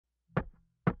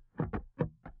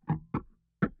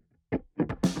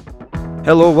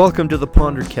Hello, welcome to the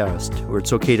Pondercast, where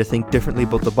it's okay to think differently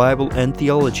about the Bible and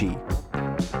theology.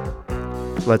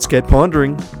 Let's get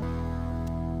pondering.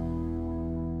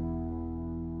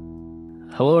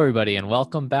 Hello, everybody, and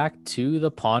welcome back to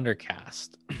the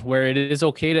Pondercast, where it is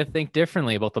okay to think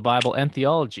differently about the Bible and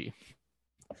theology.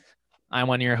 I'm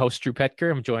one of your hosts, Drew Petker.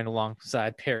 I'm joined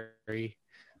alongside Perry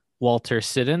Walter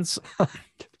Siddons.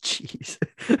 Jeez.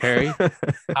 Perry,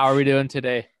 how are we doing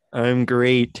today? I'm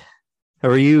great. How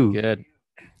are you? Good.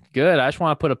 I just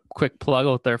want to put a quick plug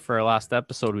out there for our last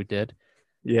episode we did.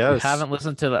 Yes. If you haven't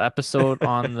listened to the episode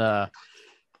on I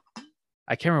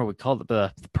can't remember what we called it,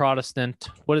 the Protestant.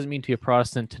 What does it mean to be a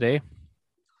Protestant today?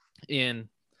 We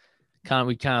kind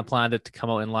of planned it to come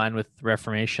out in line with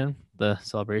Reformation, the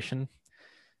celebration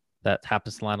that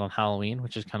happens to land on Halloween,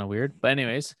 which is kind of weird. But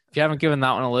anyways, if you haven't given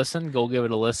that one a listen, go give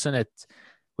it a listen.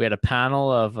 We had a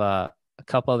panel of a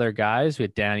couple other guys. We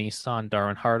had Dan Esau and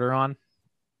Darwin Harder on.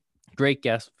 Great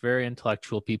guests, very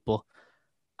intellectual people.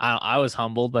 I was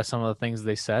humbled by some of the things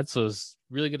they said. So it was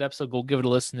a really good episode. Go give it a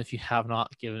listen if you have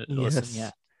not given it a listen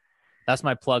yet. That's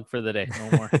my plug for the day.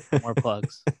 No more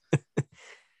plugs.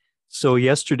 So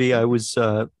yesterday I was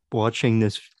watching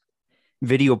this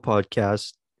video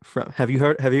podcast. Have you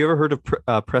ever heard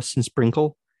of Preston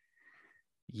Sprinkle?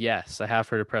 Yes, I have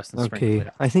heard of Preston Sprinkle. Okay,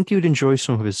 I think you'd enjoy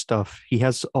some of his stuff. He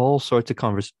has all sorts of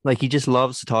conversations. Like, he just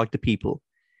loves to talk to people.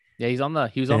 Yeah, he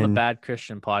was on the Bad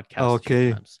Christian podcast.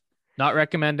 Okay. Not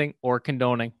recommending or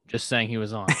condoning, just saying he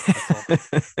was on.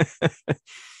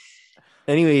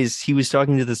 Anyways, he was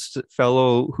talking to this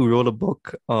fellow who wrote a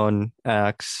book on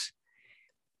Acts.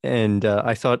 And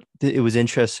I thought it was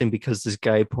interesting because this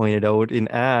guy pointed out in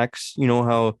Acts, you know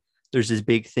how there's this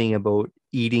big thing about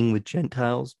eating with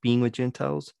Gentiles, being with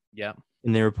Gentiles. Yeah.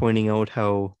 And they were pointing out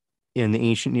how in the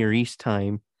ancient Near East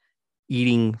time,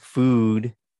 eating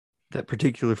food, that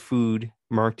particular food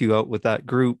marked you out with that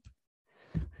group.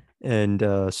 And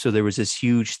so there was this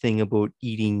huge thing about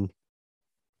eating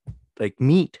like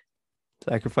meat,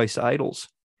 sacrificed to idols,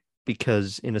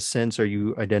 because in a sense, are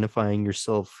you identifying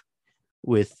yourself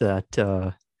with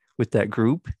that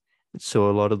group? So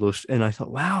a lot of those, and I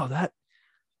thought, wow, that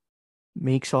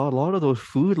makes a lot of those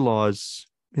food laws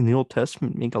in the Old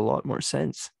Testament make a lot more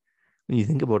sense when you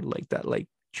think about it like that, like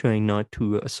trying not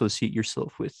to associate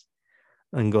yourself with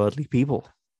ungodly people.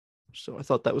 So I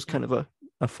thought that was kind of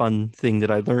a fun thing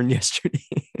that I learned yesterday.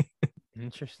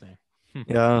 Interesting.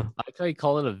 Yeah. I like how you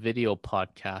call it a video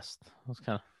podcast.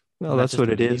 Well, that's what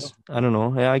it is. I don't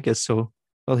know. Yeah, I guess so.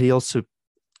 Well, he also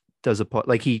does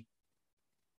he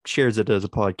shares it as a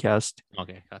podcast.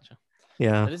 Okay, gotcha.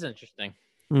 Yeah. That is interesting.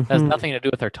 It has nothing to do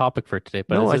with our topic for today.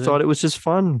 But no, I thought it was just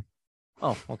fun.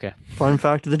 Oh, okay. Fun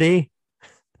fact of the day.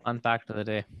 Fun fact of the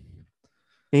day.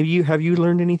 Maybe have you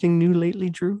learned anything new lately,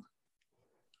 Drew?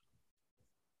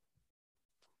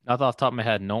 Not off the top of my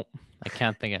head. Nope. I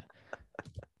can't think it.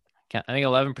 I think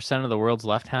 11% of the world's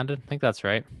left-handed. I think that's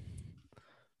right.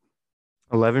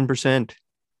 11%.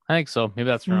 I think so. Maybe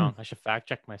that's wrong. I should fact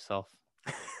check myself.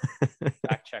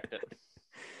 Fact checked it.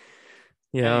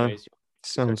 Yeah. Anyways,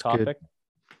 sounds good.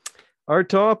 Our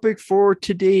topic for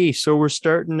today. So we're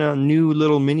starting a new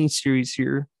little mini series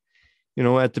here. You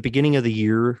know, at the beginning of the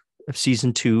year of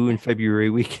season 2 in February,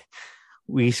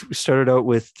 we started out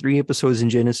with 3 episodes in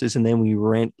Genesis, and then we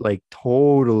went like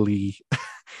totally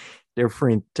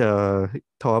different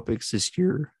topics this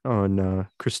year on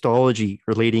Christology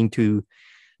relating to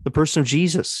the person of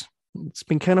Jesus. It's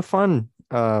been kind of fun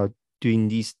doing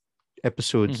these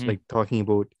episodes, like talking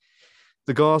about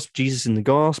the gospel, Jesus in the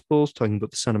Gospels, talking about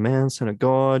the Son of Man, Son of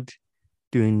God,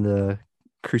 doing the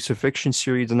crucifixion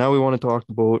series. And now we want to talk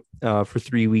about for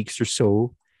 3 weeks or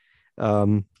so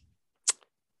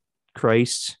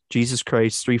Jesus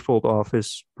Christ, threefold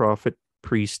office, prophet,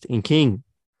 priest, and king.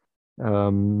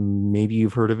 Maybe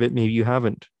you've heard of it, maybe you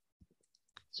haven't.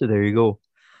 So there you go.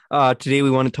 Today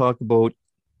we want to talk about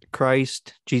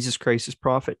Jesus Christ as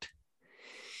prophet.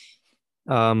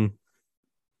 What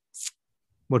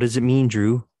does it mean,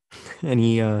 Drew?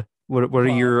 Any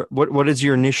what is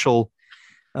your initial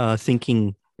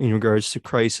thinking in regards to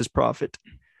Christ as prophet?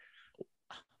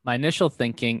 My initial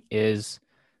thinking is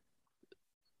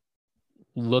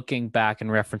looking back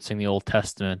and referencing the Old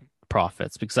Testament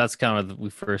prophets, because that's kind of we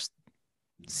first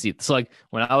see it. So like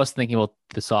when I was thinking about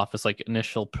this office, like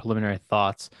initial preliminary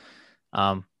thoughts,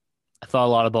 I thought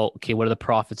a lot about, okay, what do the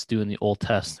prophets do in the Old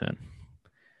Testament?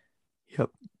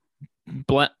 Yep.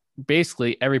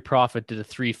 Basically every prophet did a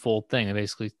threefold thing. They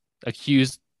basically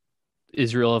accused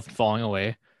Israel of falling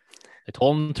away. They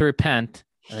told them to repent,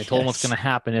 and they told them what's going to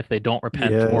happen if they don't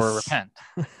repent or repent.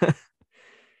 And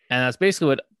that's basically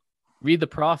what read the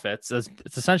prophets.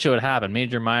 It's essentially what happened.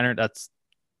 Major, minor.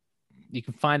 You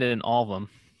can find it in all of them.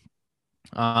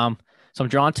 So I'm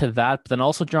drawn to that, but then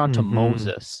also drawn to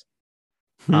Moses.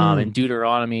 In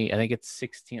Deuteronomy, I think it's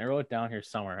 16. I wrote it down here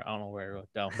somewhere. I don't know where I wrote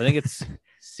it down, but I think it's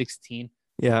 16.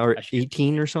 Yeah, or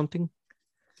 18 or something.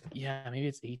 Yeah, maybe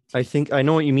it's 18. I think I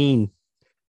know what you mean.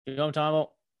 You know what I'm talking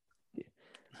about?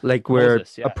 Like where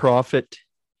Moses, yeah. a prophet.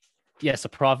 Yes, a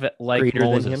prophet like greater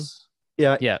Moses. than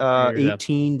him. Yeah.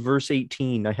 18, verse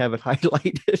 18. I have it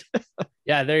highlighted.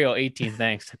 Yeah, there you go. 18.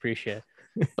 Thanks. I appreciate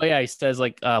it. But yeah, he says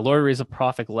like, Lord, raise a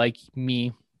prophet like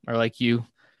me or like you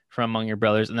from among your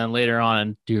brothers. And then later on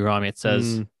in Deuteronomy, it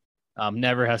says,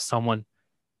 never has someone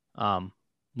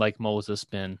like Moses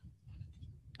been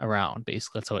around.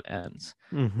 Basically, that's how it ends.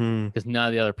 Because none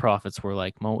of the other prophets were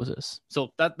like Moses.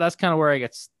 So that's kind of where I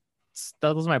get.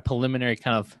 That was my preliminary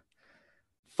kind of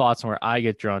thoughts on where I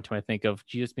get drawn to when I think of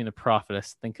Jesus being a prophet. I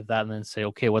think of that and then say,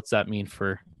 okay, what's that mean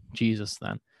for Jesus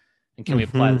then? And can we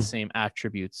apply the same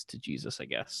attributes to Jesus, I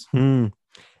guess?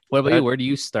 What about you? Where do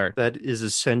you start? That is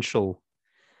essential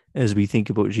as we think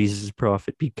about Jesus as a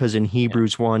prophet, because in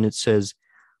Hebrews 1, it says,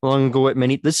 long ago at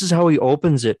many, this is how he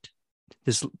opens it,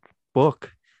 this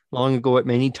book. Long ago at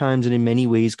many times and in many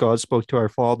ways, God spoke to our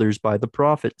fathers by the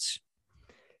prophets.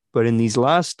 But in these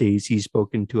last days, he's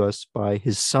spoken to us by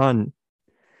his son.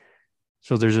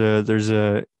 So there's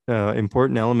a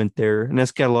important element there, an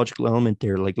eschatological element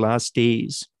there, like last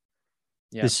days.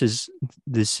 Yeah. This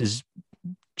is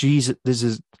Jesus. This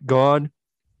is God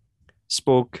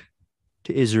spoke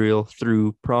to Israel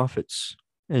through prophets,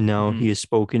 and now he has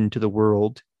spoken to the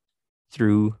world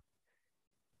through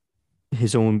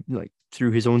his own, like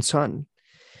through his own son.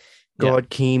 God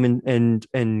came and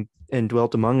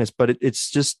dwelt among us. But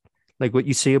it's just like what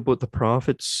you say about the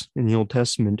prophets in the Old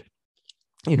Testament.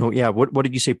 You know, what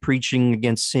did you say? Preaching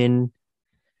against sin,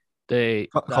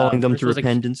 calling them to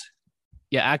repentance.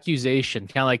 Accusation,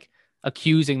 kind of like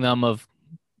accusing them of,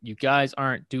 you guys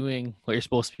aren't doing what you're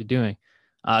supposed to be doing.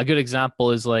 A good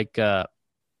example is like,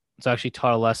 it's actually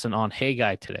taught a lesson on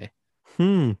Haggai today.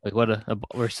 Like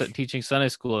we're teaching Sunday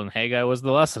school and Haggai was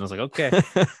the lesson. I was like, okay.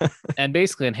 And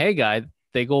basically in Haggai,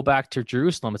 they go back to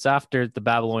Jerusalem. It's after the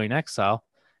Babylonian exile,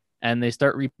 and they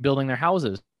start rebuilding their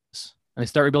houses, and they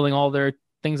start rebuilding all their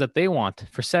things that they want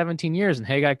for 17 years. And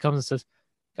Haggai comes and says,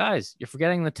 guys, you're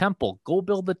forgetting the temple. Go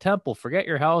build the temple. Forget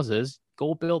your houses.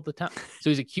 Go build the temple.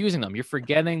 So he's accusing them. You're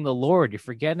forgetting the Lord. You're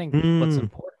forgetting what's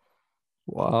important.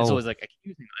 Wow. And so it's like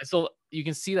accusing them. So you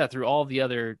can see that through all the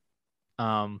other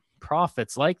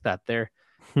prophets like that. They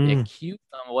accuse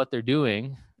them of what they're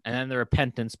doing, and then the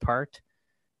repentance part,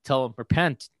 tell them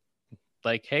repent.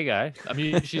 Like, hey, guy, I'm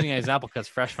just using an example because it's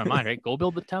fresh in my mind, right? Go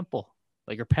build the temple.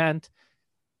 Like, repent,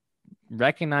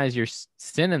 recognize your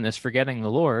sin in this, forgetting the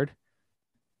Lord.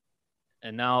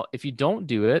 And now, if you don't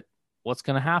do it, what's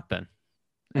going to happen?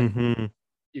 And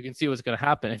you can see what's going to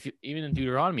happen. Even in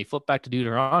Deuteronomy, flip back to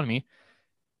Deuteronomy,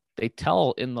 they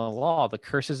tell in the law the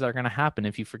curses that are going to happen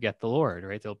if you forget the Lord,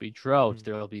 right? There'll be drought,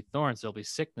 there'll be thorns, there'll be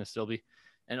sickness,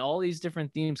 and all these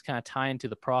different themes kind of tie into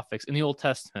the prophets in the Old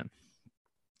Testament.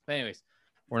 But anyways,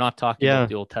 we're not talking about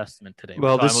the Old Testament today.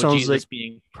 Well, this sounds Jesus like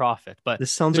being prophet, but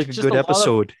this sounds like a good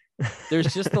episode.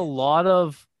 There's just a lot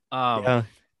of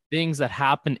things that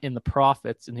happen in the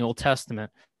prophets in the Old Testament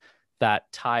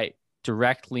that tie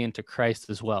directly into Christ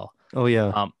as well. Oh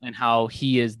yeah. And how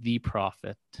he is the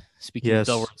prophet, speaking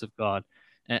the words of God,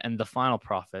 and the final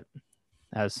prophet,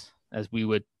 as we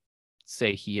would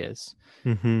say he is.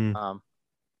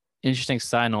 Interesting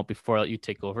side note before I let you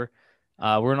take over.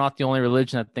 We're not the only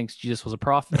religion that thinks Jesus was a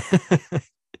prophet.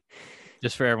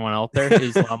 Just for everyone out there,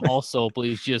 Islam also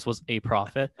believes Jesus was a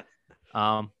prophet,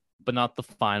 but not the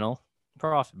final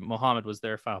prophet. Muhammad was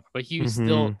their final, but he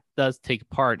still does take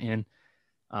part in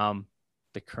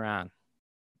the Quran.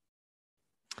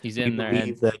 He's in there.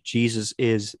 Believe that Jesus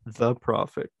is the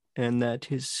prophet, and that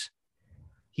he's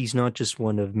not just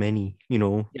one of many. You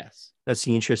know. Yes. That's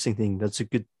the interesting thing. That's a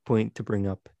good point to bring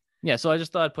up. Yeah, so I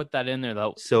just thought I'd put that in there,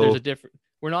 though. So there's a different.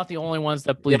 We're not the only ones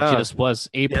that believe Jesus was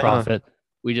a prophet.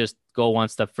 We just go one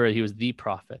step further. He was the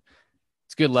prophet.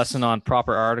 It's a good lesson on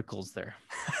proper articles there.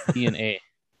 E and A.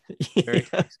 It's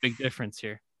a big difference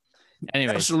here.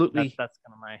 Anyway, absolutely. That's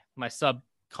kind of my sub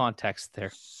context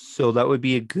there. So that would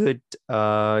be a good.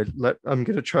 I'm going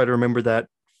to try to remember that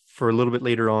for a little bit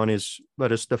later on. Is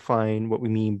let us define what we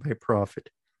mean by prophet.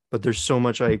 But there's so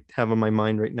much I have on my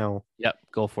mind right now. Yep,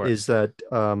 go for it. Is that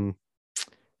we're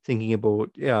thinking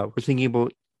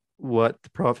about what the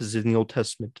prophets in the Old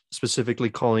Testament, specifically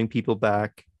calling people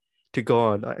back to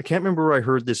God. I can't remember where I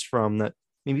heard this from, that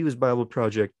maybe it was Bible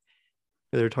Project,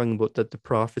 They're talking about that the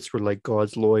prophets were like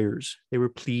God's lawyers. They were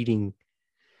pleading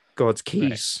God's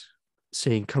Right. case,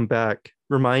 saying, "Come back,"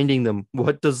 reminding them,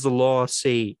 "What does the law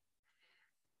say?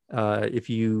 If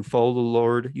you follow the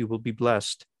Lord, you will be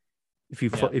blessed.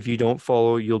 Yeah. If you don't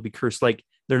follow, you'll be cursed." Like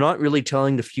they're not really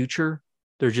telling the future.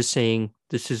 They're just saying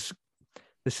this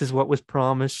is what was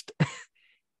promised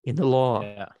in the law.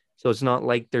 Yeah. So it's not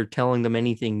like they're telling them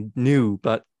anything new,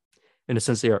 but in a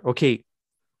sense they are. Okay.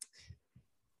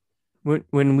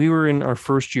 When we were in our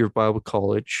first year of Bible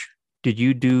college, did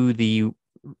you do the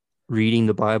reading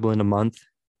the Bible in a month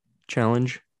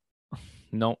challenge?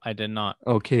 No, I did not.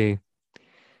 Okay.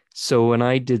 So when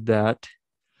I did that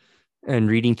and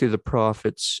reading through the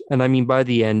prophets, and I mean, by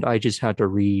the end, I just had to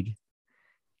read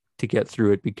to get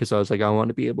through it because I was like, I want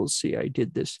to be able to see I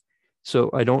did this. So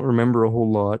I don't remember a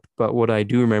whole lot, but what I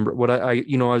do remember, what I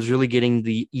was really getting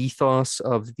the ethos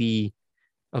of the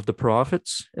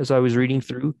prophets as I was reading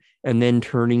through, and then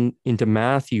turning into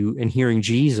Matthew and hearing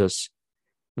Jesus.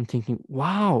 I'm thinking,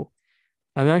 wow,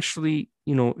 I'm actually,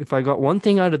 if I got one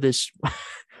thing out of this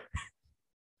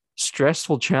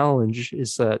stressful challenge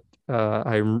is that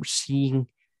I'm seeing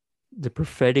the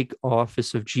prophetic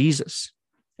office of Jesus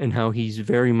and how he's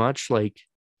very much like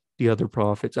the other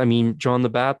prophets. I mean, John the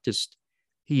Baptist,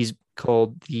 he's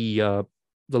called the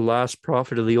last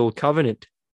prophet of the old covenant,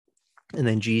 and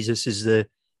then Jesus is the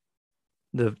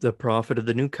prophet of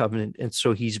the new covenant. And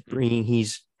so he's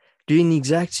doing the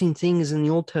exact same thing as in the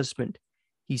Old Testament.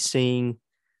 He's saying,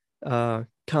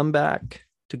 come back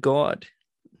to God,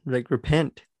 like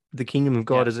repent. The kingdom of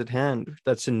God is at hand.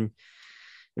 That's in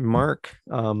Mark.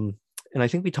 And I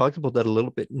think we talked about that a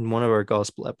little bit in one of our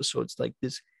gospel episodes, like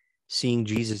this, seeing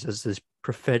Jesus as this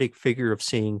prophetic figure of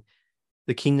saying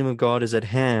the kingdom of God is at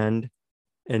hand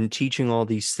and teaching all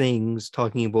these things,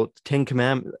 talking about the 10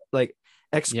 commandments, like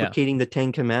explicating the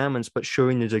 10 commandments, but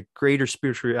showing there's a greater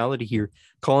spiritual reality here,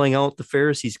 calling out the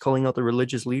Pharisees, calling out the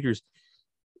religious leaders,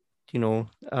 So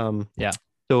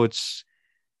it's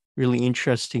really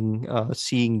interesting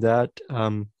seeing that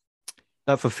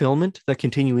that fulfillment, that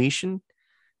continuation,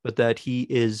 but that he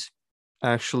is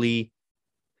I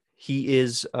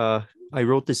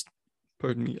wrote this,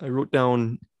 pardon me, I wrote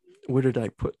down, where did I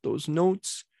put those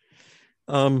notes?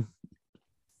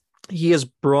 He has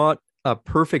brought a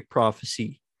perfect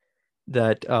prophecy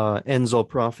that ends all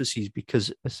prophecies,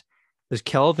 because as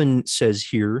Calvin says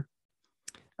here,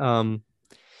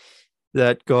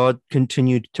 that God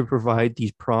continued to provide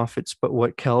these prophets, but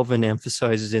what Calvin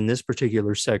emphasizes in this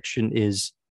particular section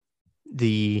is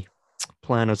the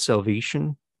plan of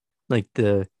salvation, like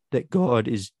that God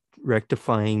is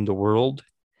rectifying the world.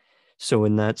 So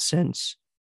in that sense,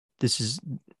 this is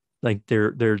like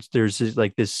there's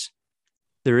like this,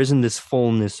 there isn't this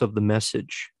fullness of the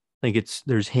message. Like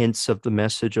there's hints of the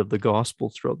message of the gospel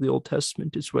throughout the Old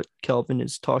Testament is what Calvin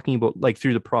is talking about, like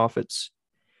through the prophets,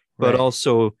 but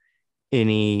also in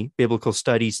a biblical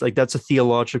studies, like that's a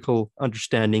theological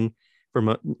understanding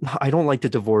I don't like to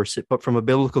divorce it, but from a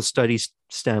biblical studies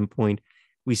standpoint,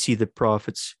 we see the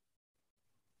prophets,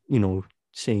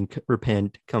 saying,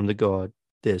 repent, come to God,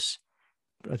 this.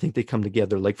 I think they come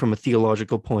together, like from a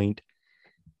theological point.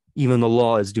 Even the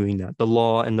law is doing that. The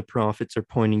law and the prophets are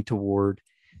pointing toward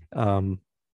the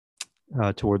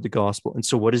gospel. And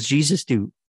so what does Jesus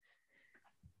do?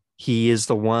 He is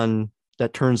the one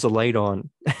that turns the light on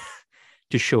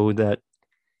to show that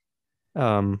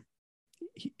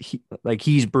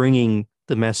he's bringing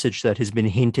the message that has been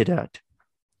hinted at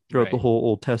throughout the whole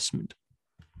Old Testament.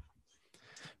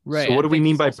 Right. So what do we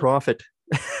mean by prophet?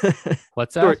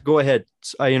 What's that? Go ahead.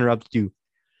 I interrupted you.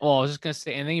 Well, I was just going to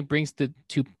say, and then he brings the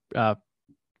two, I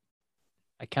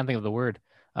can't think of the word,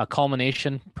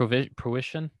 culmination,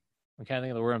 fruition. I can't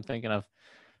think of the word I'm thinking of.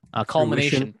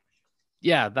 Culmination. Fruition.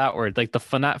 Yeah, that word, like the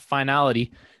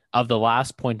finality of the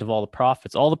last point of all the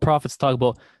prophets. All the prophets talk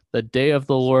about the day of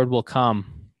the Lord will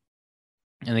come.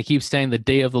 And they keep saying the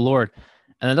day of the Lord.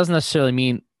 And that doesn't necessarily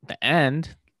mean the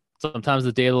end. Sometimes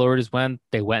the day of the Lord is when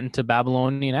they went into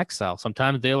Babylonian exile.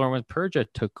 Sometimes the day of the Lord when Persia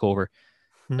took over.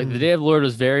 Like the day of the Lord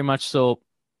was very much so,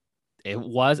 it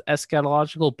was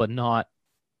eschatological, but not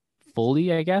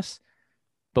fully, I guess.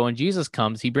 But when Jesus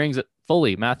comes, he brings it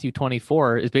fully. Matthew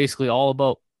 24 is basically all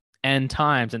about end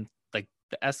times and like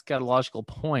the eschatological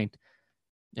point.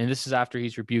 And this is after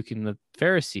he's rebuking the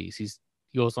Pharisees. He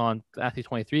goes on, Matthew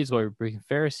 23 is where rebuking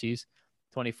Pharisees.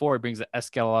 24 brings the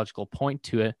eschatological point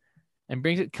to it and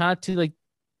brings it kind of to like,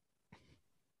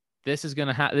 this is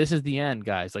this is the end,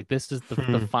 guys. Like this is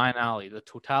the finality, the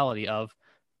totality of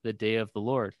the day of the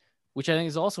Lord, which I think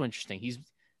is also interesting.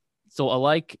 I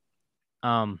like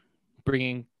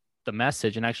bringing the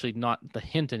message and actually not the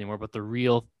hint anymore, but the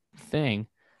real thing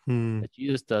Hmm. that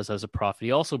Jesus does as a prophet.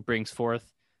 He also brings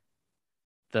forth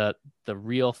the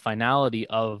real finality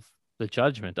of the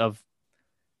judgment of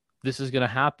this is going to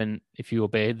happen if you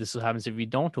obey. This happens if you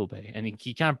don't obey, and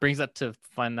he kind of brings that to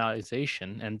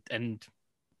finalization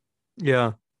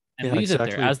Yeah. and Yeah, leaves it there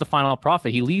exactly. as the final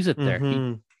prophet. He leaves it there.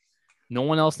 Mm-hmm. No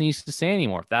one else needs to say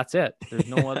anymore. That's it. There's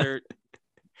no other. Do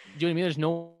you know what I mean? There's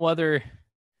no other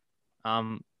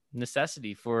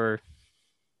necessity for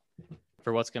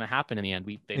what's going to happen in the end.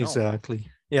 They know.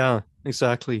 Exactly. Yeah,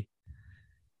 exactly.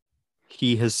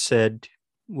 He has said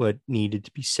what needed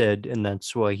to be said, and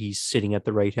that's why he's sitting at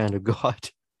the right hand of God.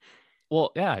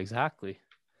 Well, yeah, exactly.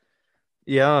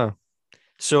 Yeah.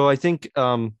 So I think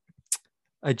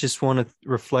I just want to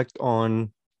reflect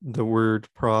on the word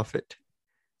prophet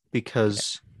Okay.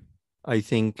 because I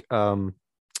think when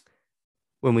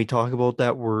we talk about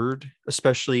that word,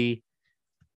 especially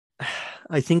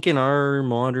I think in our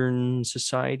modern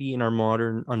society, in our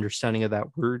modern understanding of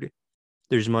that word,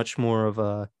 there's much more of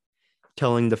a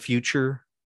telling the future,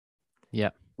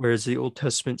 Yeah. whereas the Old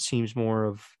Testament seems more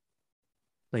of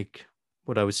like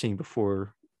what I was saying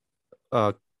before,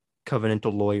 a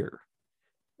covenantal lawyer,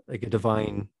 like a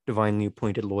divinely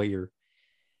appointed lawyer,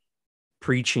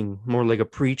 preaching more like a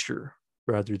preacher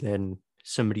rather than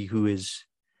somebody who is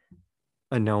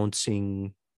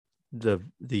announcing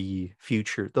the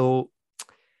future. Though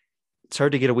it's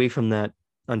hard to get away from that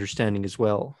understanding as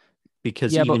well,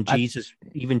 because Yeah, but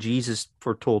even Jesus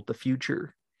foretold the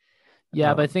future. I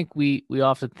Um, think we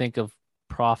often think of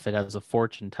prophet as a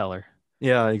fortune teller,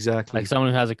 yeah, like exactly. someone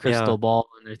who has a Yeah. crystal ball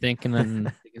and they're thinking and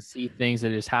they can see things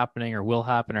that is happening or will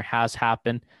happen or has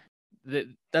happened.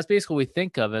 That's basically what we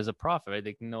think of as a prophet, right?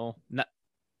 They can know,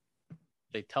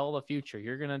 they tell the future.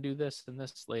 You're gonna do this and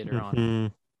this later on. Hmm.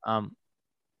 Um,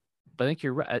 but I think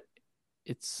you're right.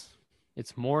 It's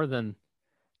more than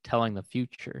telling the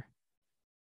future.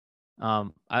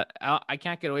 I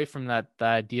can't get away from that the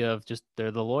idea of just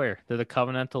they're the lawyer, they're the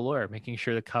covenantal lawyer, making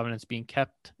sure the covenant's being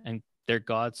kept, and they're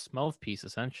God's mouthpiece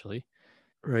essentially.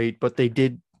 Right. But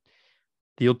the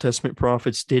Old Testament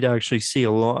prophets did actually say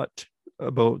a lot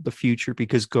about the future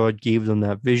because God gave them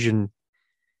that vision.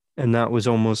 And that was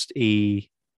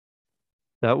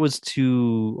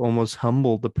to almost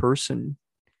humble the person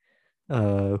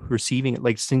receiving it.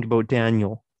 Like think about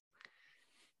Daniel.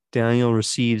 Daniel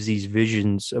receives these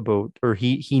visions about, or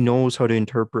he knows how to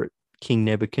interpret King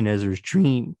Nebuchadnezzar's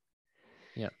dream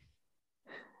Yeah.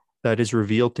 that is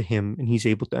revealed to him, and he's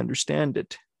able to understand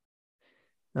it.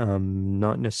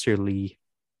 Not necessarily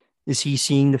is he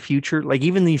seeing the future. Like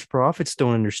even these prophets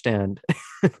don't understand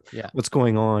Yeah. what's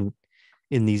going on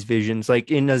in these visions. Like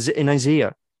in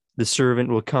Isaiah, the servant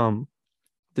will come,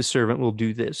 the servant will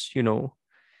do this.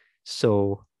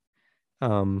 So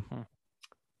um, Hmm.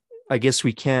 I guess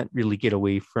we can't really get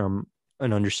away from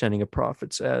an understanding of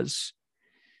prophets as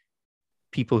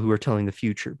people who are telling the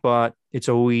future, but it's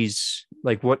always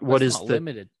like But it's not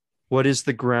limited. what is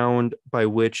the ground by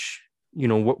which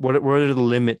what are the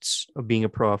limits of being a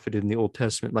prophet in the Old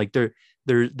Testament? Like there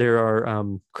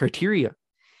are criteria.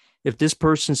 If this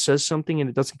person says something and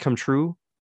it doesn't come true,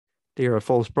 they are a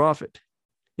false prophet.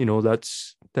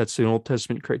 That's an Old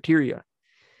Testament criteria.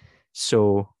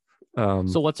 So So um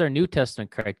what's our New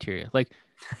Testament criteria? Like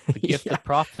the gift yeah, of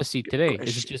prophecy good today, is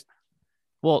it question. just,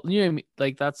 well, you know what I mean?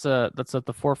 Like that's at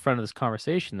the forefront of this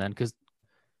conversation then, because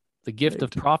the gift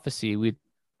of Right, prophecy,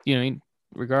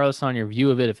 regardless on your view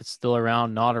of it, if it's still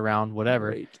around, not around, whatever,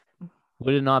 right.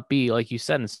 would it not be, like you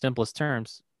said, in simplest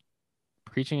terms,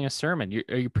 preaching a sermon?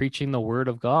 Are you preaching the word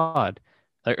of God?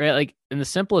 Like in the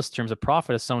simplest terms, a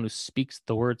prophet is someone who speaks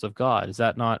the words of God. Is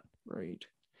that not Right.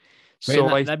 right? And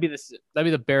So I that'd be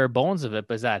the bare bones of it.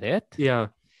 But is that it? yeah.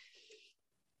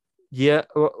 Yeah,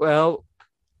 well,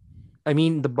 I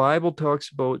mean, the Bible talks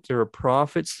about there are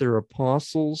prophets, there are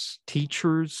apostles,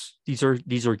 teachers. These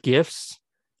are gifts,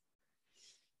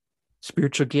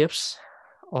 spiritual gifts,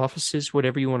 offices,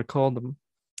 whatever you want to call them.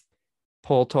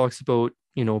 Paul talks about,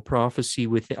 prophecy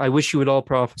with I wish you would all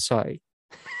prophesy.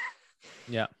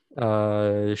 Yeah.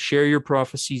 Share your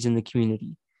prophecies in the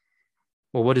community.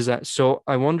 Well, what is that? So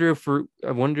I wonder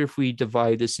if we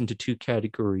divide this into two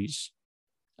categories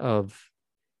of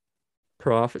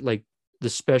prophet, like the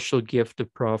special gift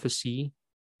of prophecy,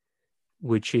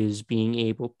 which is being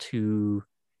able to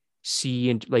see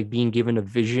and like being given a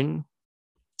vision,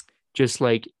 just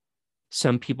like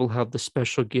some people have the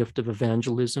special gift of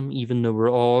evangelism, even though we're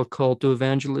all called to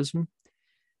evangelism.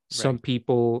 Some Right.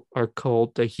 people are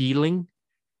called to healing,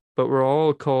 but we're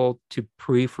all called to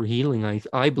pray for healing.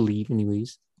 I believe,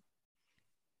 anyways,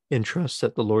 and trust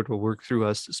that the Lord will work through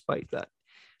us despite that.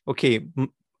 Okay,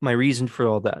 my reason for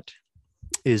all that.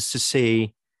 is to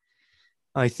say,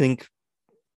 I think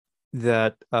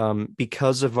that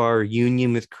because of our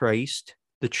union with Christ,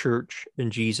 the church,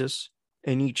 and Jesus,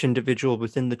 and each individual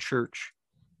within the church,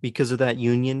 because of that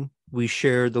union, we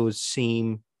share those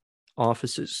same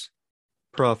offices: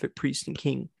 prophet, priest, and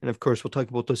king. And of course, we'll talk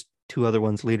about those two other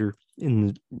ones later in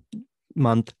the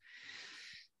month.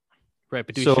 Right,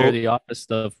 but do we share the office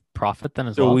of prophet then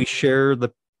as well? So we share the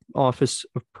office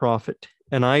of prophet.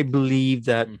 And I believe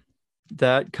that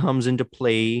that comes into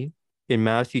play in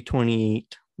Matthew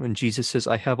 28 when Jesus says,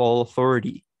 I have all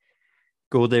authority.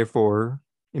 Go therefore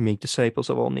and make disciples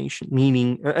of all nations,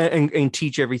 meaning and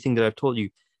teach everything that I've told you.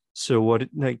 So what,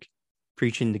 like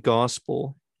preaching the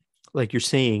gospel, like you're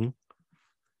saying,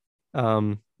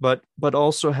 but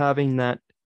also having that,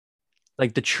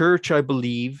 like the church, I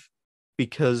believe,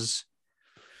 because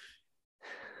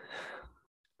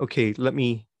okay, let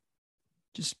me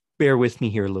just bear with me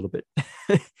here a little bit.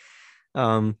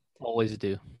 Always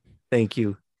do. Thank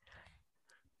you.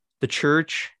 The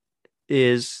church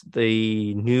is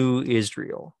the new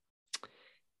Israel.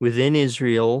 Within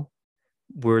Israel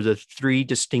were the three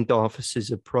distinct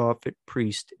offices of prophet,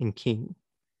 priest, and king.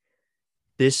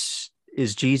 This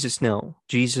is Jesus now.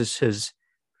 Jesus has,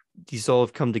 these all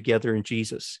have come together in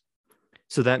Jesus.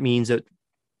 So that means that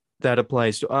that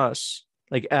applies to us,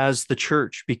 like as the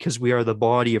church, because we are the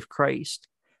body of Christ.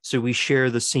 So we share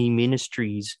the same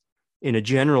ministries in a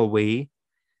general way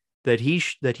that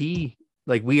he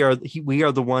like we are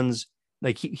the ones,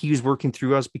 like he's working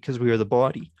through us because we are the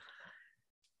body.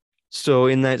 So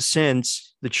in that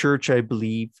sense, the church, I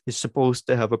believe, is supposed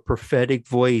to have a prophetic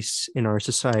voice in our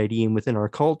society and within our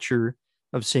culture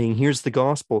of saying, here's the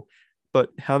gospel,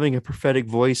 but having a prophetic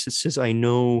voice that says, I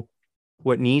know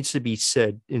what needs to be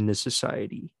said in this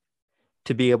society,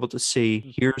 to be able to say,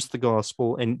 here's the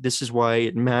gospel, and this is why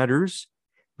it matters,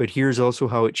 but here's also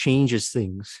how it changes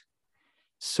things.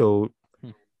 So,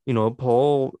 you know,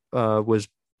 Paul was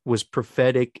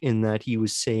prophetic in that he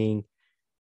was saying,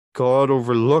 God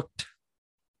overlooked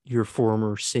your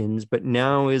former sins, but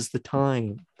now is the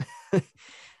time.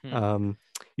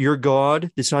 Your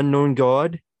God, this unknown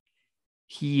God,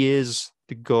 he is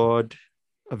the God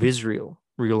of Israel,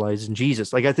 realized in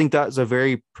Jesus. Like, I think that's a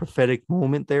very prophetic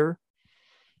moment there.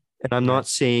 And I'm not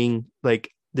saying,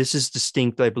 like, this is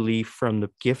distinct, I believe, from the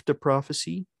gift of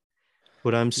prophecy.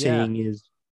 What I'm saying is,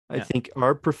 I think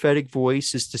our prophetic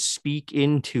voice is to speak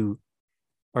into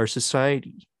our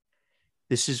society.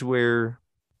 This is where,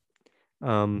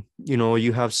 you know,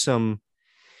 you have some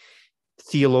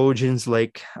theologians,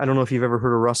 like, I don't know if you've ever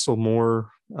heard of Russell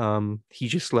Moore. He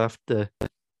just left the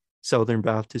Southern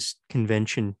Baptist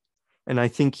Convention. And I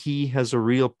think he has a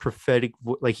real prophetic,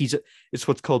 like it's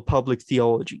what's called public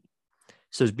theology.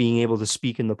 So it's being able to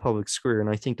speak in the public square. And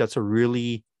I think that's a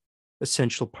really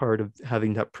essential part of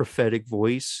having that prophetic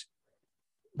voice,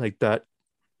 like that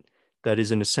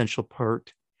is an essential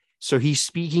part. So he's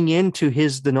speaking into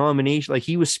his denomination, like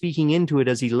he was speaking into it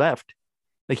as he left.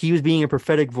 Like he was being a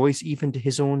prophetic voice even to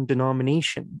his own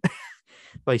denomination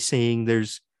by saying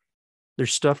there's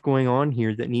stuff going on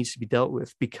here that needs to be dealt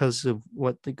with because of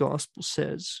what the gospel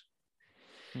says.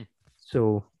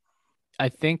 So I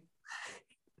think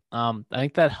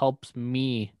that helps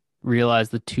me realize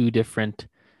the two different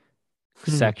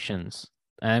sections.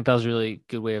 I think that was a really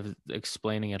good way of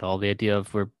explaining it all. The idea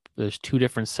of where there's two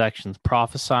different sections: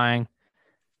 prophesying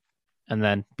and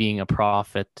then being a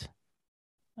prophet,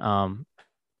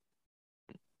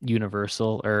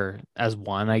 universal, or as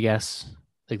one, I guess,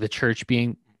 like the church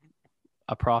being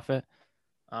a prophet.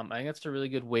 I think that's a really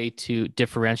good way to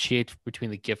differentiate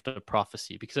between the gift of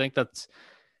prophecy, because I think that's,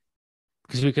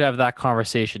 because we could have that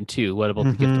conversation too. What about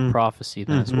the gift of prophecy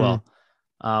then as well?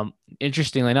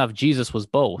 Interestingly enough, Jesus was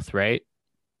both, right?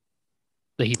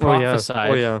 That he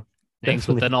prophesied things,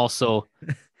 but then also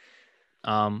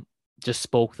just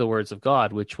spoke the words of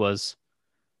God, which was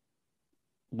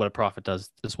what a prophet does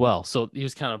as well. So he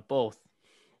was kind of both,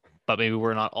 but maybe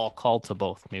we're not all called to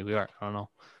both. Maybe we are. I don't know.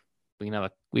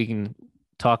 We can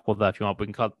talk about that if you want.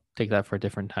 We can take that for a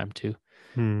different time too.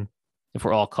 If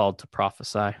we're all called to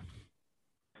prophesy.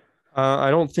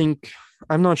 I'm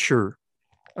not sure.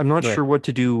 I'm not sure what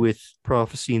to do with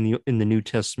prophecy in the New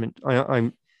Testament.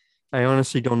 I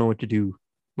honestly don't know what to do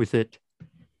with it.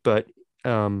 But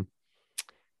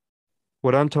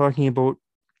what I'm talking about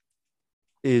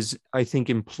is, I think,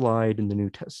 implied in the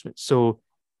New Testament. So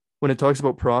when it talks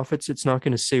about prophets, it's not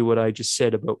going to say what I just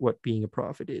said about what being a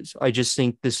prophet is. I just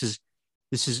think this is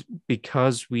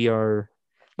because we are,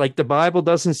 like, the Bible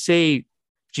doesn't say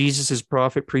Jesus is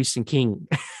prophet, priest, and king,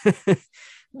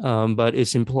 but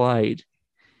it's implied.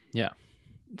 Yeah.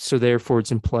 So therefore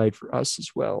it's implied for us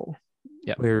as well.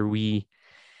 Yep. where we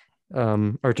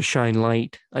are to shine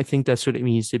light. I think that's what it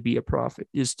means to be a prophet,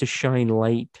 is to shine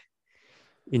light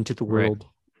into the Right. world.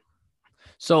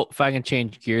 So if I can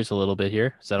change gears a little bit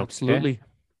here, is that okay? Absolutely.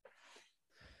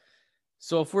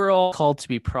 So if we're all called to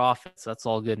be prophets, that's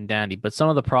all good and dandy. But some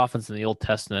of the prophets in the Old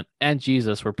Testament and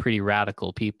Jesus were pretty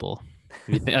radical people.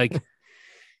 You think, like,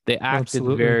 they acted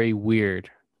Absolutely. very weird.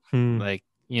 Hmm. Like,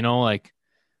 you know, like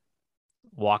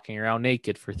walking around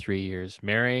naked for 3 years,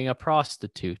 marrying a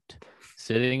prostitute,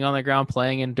 sitting on the ground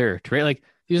playing in dirt, right? Like,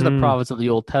 these are the prophets of the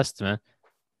Old Testament.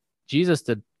 Jesus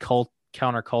did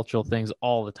countercultural things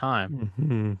all the time.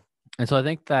 Mhm. And so I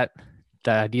think that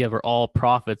the idea of we're all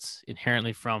prophets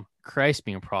inherently from Christ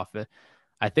being a prophet,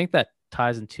 I think that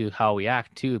ties into how we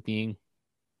act too, being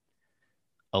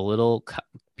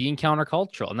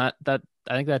countercultural. And that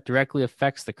I think that directly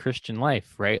affects the Christian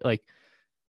life, right? Like,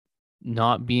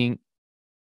 not being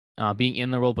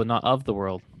in the world but not of the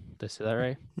world. Did I say that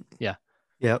right? Yeah.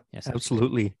 Yep. Yes,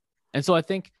 Absolutely. And so I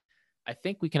think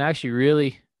we can actually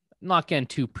really, I'm not getting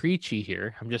too preachy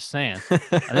here. I'm just saying, I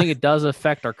think it does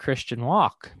affect our Christian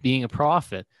walk, being a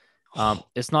prophet.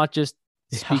 It's not just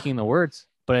speaking the words,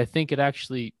 but I think it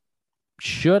actually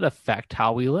should affect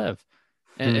how we live.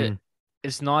 And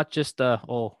it's not just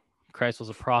Christ was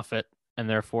a prophet and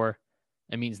therefore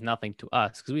it means nothing to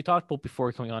us. Because we talked about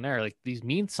before coming on air, like, these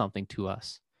mean something to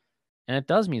us. And it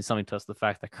does mean something to us, the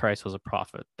fact that Christ was a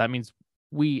prophet. That means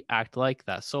we act like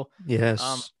that. So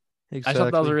Yes. Exactly. I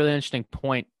thought that was a really interesting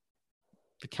point,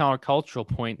 the countercultural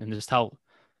point, and just how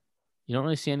you don't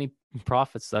really see any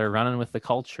prophets that are running with the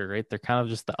culture, right? They're kind of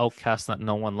just the outcasts that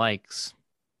no one likes.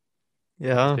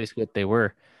 Yeah. That's basically what they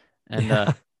were.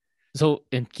 And so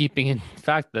in keeping in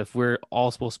fact that if we're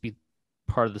all supposed to be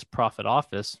part of this prophet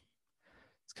office,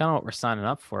 it's kind of what we're signing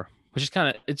up for, which is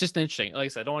it's just interesting. Like I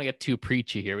said, I don't want to get too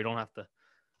preachy here. We don't have to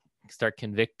start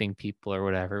convicting people or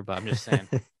whatever, but I'm just saying,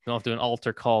 we don't have to do an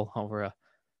altar call over a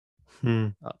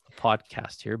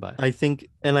podcast here. But I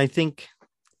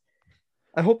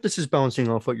hope this is bouncing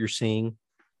off what you're saying.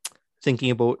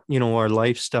 Thinking about, our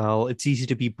lifestyle, it's easy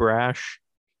to be brash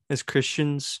as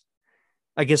Christians.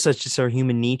 I guess that's just our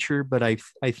human nature, but I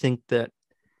think that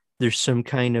there's some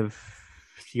kind of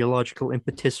theological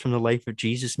impetus from the life of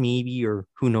Jesus, maybe, or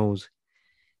who knows,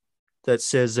 that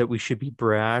says that we should be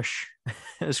brash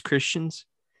as Christians.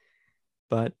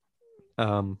 But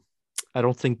I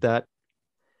don't think that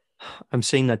I'm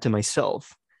saying that to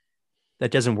myself.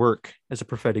 That doesn't work as a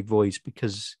prophetic voice,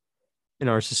 because in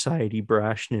our society,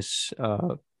 brashness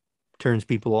turns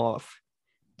people off.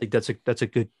 Like, that's a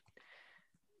good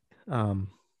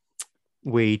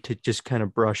way to just kind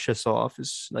of brush us off,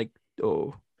 is like,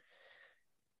 oh,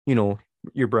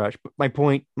 you're brash. But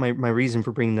my reason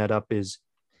for bringing that up is,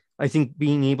 I think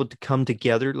being able to come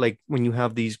together, like when you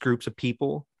have these groups of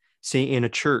people, say in a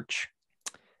church,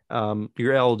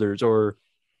 your elders, or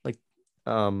like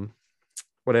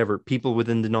whatever, people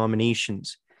within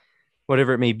denominations,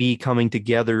 whatever it may be, coming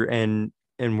together and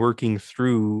working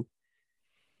through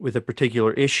with a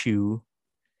particular issue,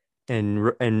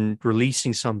 and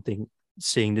releasing something,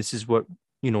 saying this is what,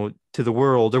 to the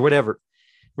world, or whatever,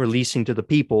 releasing to the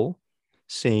people,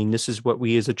 saying this is what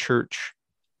we as a church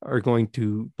are going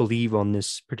to believe on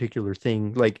this particular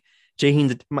thing. Like,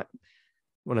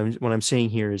 what I'm saying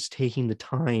here is taking the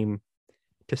time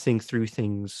to think through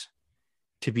things,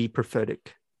 to be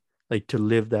prophetic, like to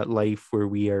live that life where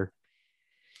we are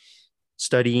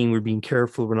studying, we're being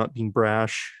careful, we're not being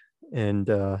brash, and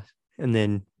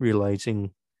then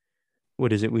realizing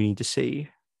what is it we need to say.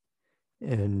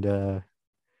 And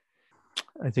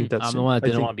I think that's, I'm the one that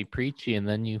didn't want to be preachy, and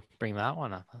then you bring that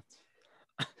one up.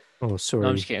 Oh, sorry. No,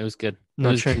 I'm just kidding. It was good.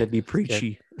 Not trying to be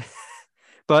preachy.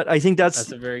 But I think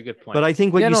that's a very good point. But I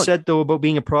think what you said, though, about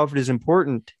being a prophet is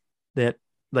important, that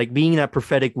like being that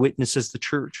prophetic witness as the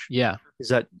church. Yeah. Is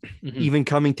that even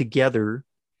coming together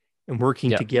and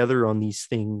working together on these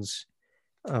things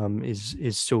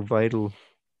is so vital.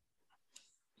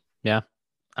 Yeah,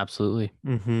 absolutely.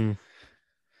 Mm-hmm.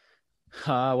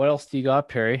 What else do you got,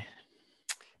 Perry?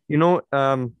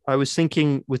 I was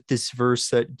thinking with this verse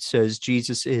that says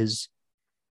Jesus is,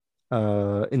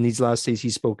 in these last days,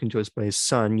 he's spoken to us by his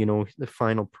son, the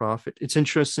final prophet. It's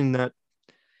interesting that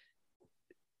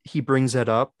he brings that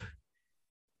up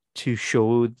to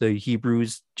show the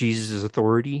Hebrews Jesus'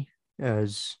 authority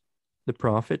as the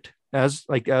prophet, as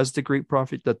the great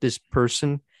prophet, that this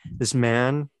person, this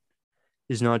man,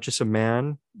 is not just a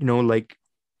man,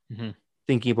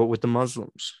 thinking about with the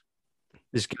Muslims.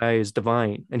 This guy is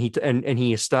divine, and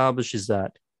he establishes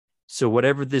that. So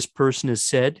whatever this person has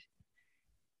said,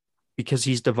 because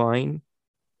he's divine,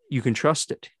 you can trust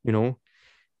it,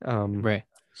 Right.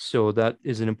 So that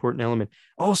is an important element.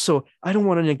 Also, I don't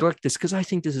want to neglect this because I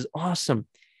think this is awesome.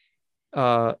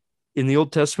 In the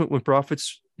Old Testament, when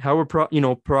prophets,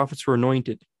 prophets were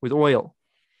anointed with oil.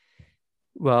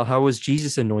 Well, how was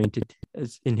Jesus anointed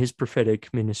as in his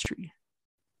prophetic ministry?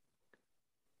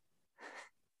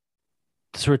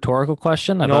 It's a rhetorical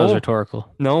question. I thought it was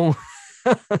rhetorical. No.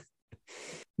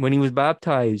 When he was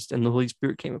baptized and the Holy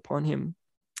Spirit came upon him,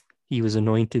 he was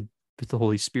anointed with the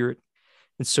Holy Spirit.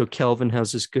 And so Calvin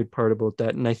has this good part about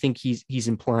that. And I think he's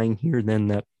implying here then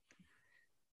that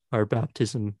our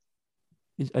baptism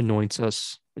anoints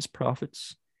us as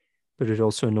prophets, but it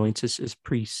also anoints us as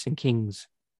priests and kings,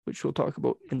 which we'll talk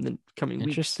about in the coming weeks.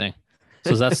 Interesting.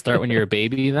 So does that start when you're a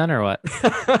baby then, or what?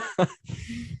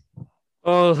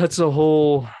 Oh, that's a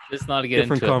whole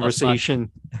different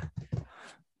conversation.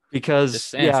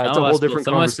 Because it's a whole different conversation.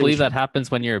 Some of us believe that happens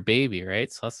when you're a baby,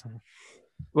 right? So that's...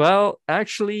 Well,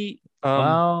 actually,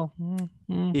 in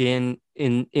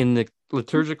the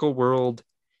liturgical world,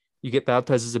 you get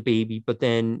baptized as a baby, but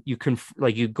then you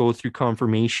you go through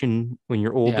confirmation when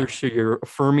you're older. Yeah. So you're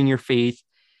affirming your faith,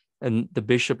 and the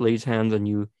bishop lays hands on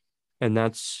you, and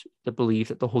that's the belief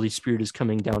that the Holy Spirit is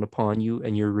coming down upon you,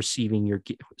 and you're receiving your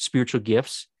spiritual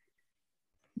gifts.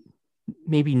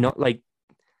 Maybe not like.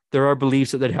 There are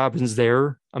beliefs that happens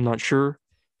there. I'm not sure,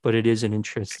 but it is an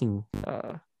interesting,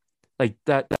 like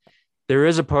that. There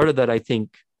is a part of that, I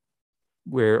think,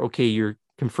 where, okay, you're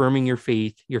confirming your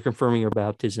faith, you're confirming your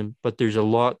baptism, but there's a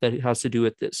lot that has to do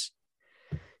with this.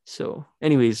 So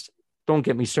anyways, don't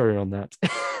get me started on that.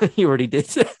 You already did.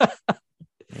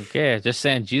 Okay. Just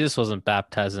saying Jesus wasn't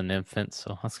baptized as an infant.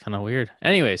 So that's kind of weird.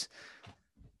 Anyways.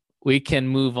 We can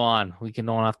move on. We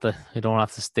don't have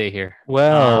to stay here.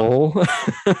 Well,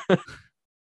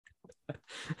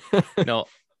 no,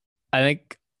 I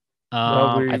think.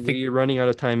 We're running out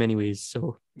of time, anyways.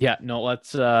 So yeah, no.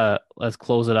 Let's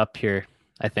close it up here.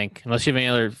 I think, unless you have any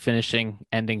other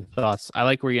ending thoughts. I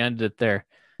like where you ended it there.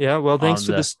 Yeah. Well, thanks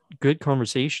for this good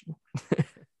conversation.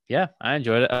 Yeah, I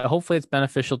enjoyed it. Hopefully, it's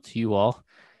beneficial to you all.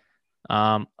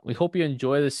 We hope you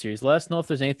enjoy this series. Let us know if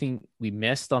there's anything we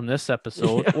missed on this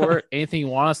episode or anything you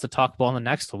want us to talk about on the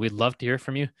next one. We'd love to hear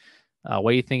from you.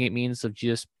 What do you think it means of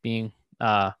Jesus being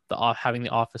having the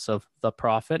office of the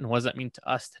prophet, and what does that mean to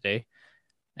us today?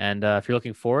 And if you're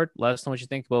looking forward, let us know what you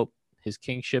think about his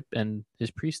kingship and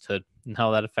his priesthood and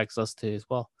how that affects us today as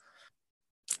well.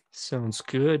 Sounds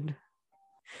good.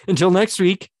 Until next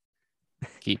week.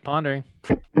 Keep pondering.